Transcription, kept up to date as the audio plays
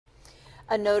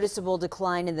A noticeable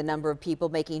decline in the number of people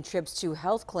making trips to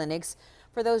health clinics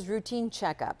for those routine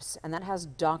checkups, and that has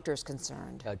doctors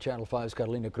concerned. Channel 5's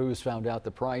Catalina Cruz found out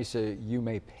the price you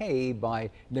may pay by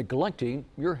neglecting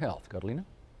your health. Catalina?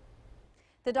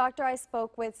 The doctor I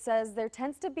spoke with says there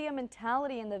tends to be a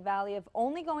mentality in the valley of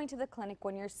only going to the clinic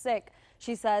when you're sick.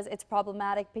 She says it's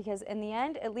problematic because in the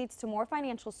end it leads to more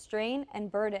financial strain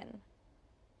and burden.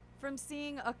 From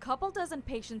seeing a couple dozen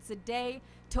patients a day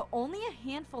to only a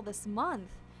handful this month,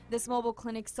 this mobile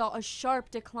clinic saw a sharp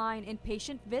decline in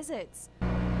patient visits.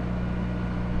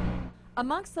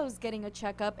 Amongst those getting a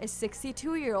checkup is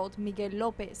 62-year-old Miguel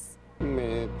Lopez.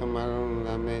 Me tomaron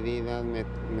las medidas, me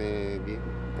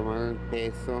tomaron el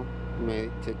peso,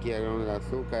 me chequearon el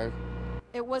azúcar.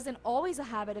 It wasn't always a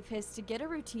habit of his to get a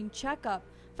routine checkup.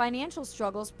 Financial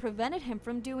struggles prevented him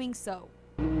from doing so.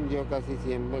 Yo casi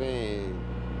siempre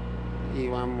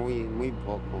iba muy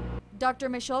poco. Dr.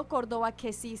 Michelle Cordova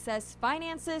Kesi says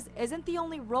finances isn't the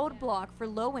only roadblock for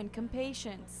low-income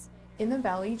patients. In the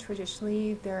Valley,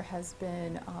 traditionally, there has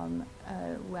been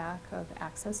a lack of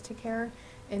access to care,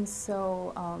 and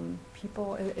so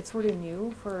people, it's sort of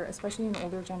new for, especially an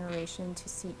older generation, to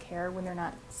seek care when they're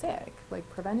not sick, like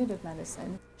preventative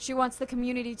medicine. She wants the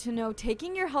community to know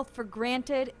taking your health for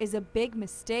granted is a big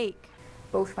mistake.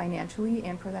 Both financially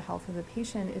and for the health of the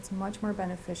patient, it's much more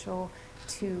beneficial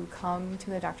to come to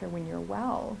the doctor when you're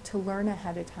well, to learn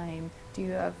ahead of time. Do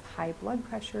you have high blood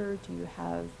pressure? Do you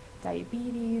have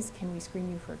diabetes? Can we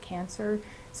screen you for cancer?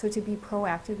 So to be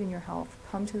proactive in your health,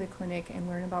 come to the clinic and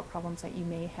learn about problems that you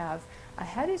may have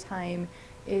ahead of time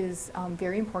is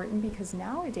very important, because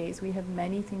nowadays we have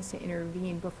many things to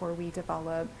intervene before we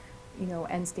develop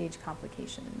end-stage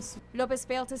complications. Lopez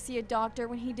failed to see a doctor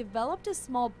when he developed a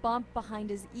small bump behind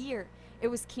his ear. It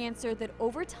was cancer that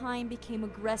over time became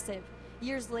aggressive.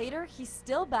 Years later, he's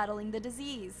still battling the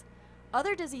disease.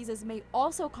 Other diseases may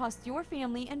also cost your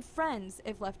family and friends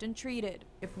if left untreated.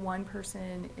 If one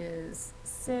person is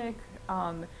sick,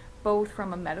 both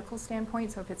from a medical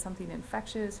standpoint, so if it's something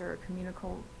infectious or a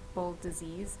communicable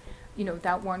disease,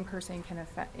 that one person can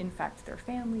infect their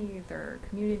family, their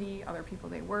community, other people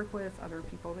they work with, other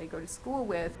people they go to school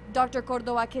with. Dr.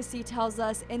 Cordova Kesi tells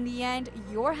us, in the end,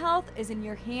 your health is in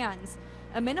your hands.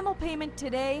 A minimal payment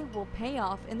today will pay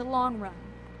off in the long run.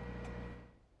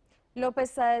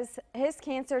 Lopez says his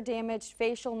cancer damaged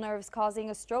facial nerves, causing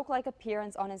a stroke-like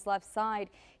appearance on his left side.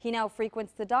 He now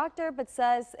frequents the doctor, but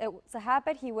says it's a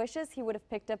habit he wishes he would have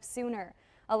picked up sooner.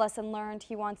 A lesson learned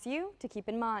he wants you to keep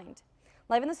in mind.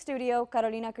 Live in the studio,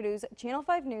 Carolina Cruz, Channel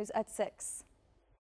 5 News at 6.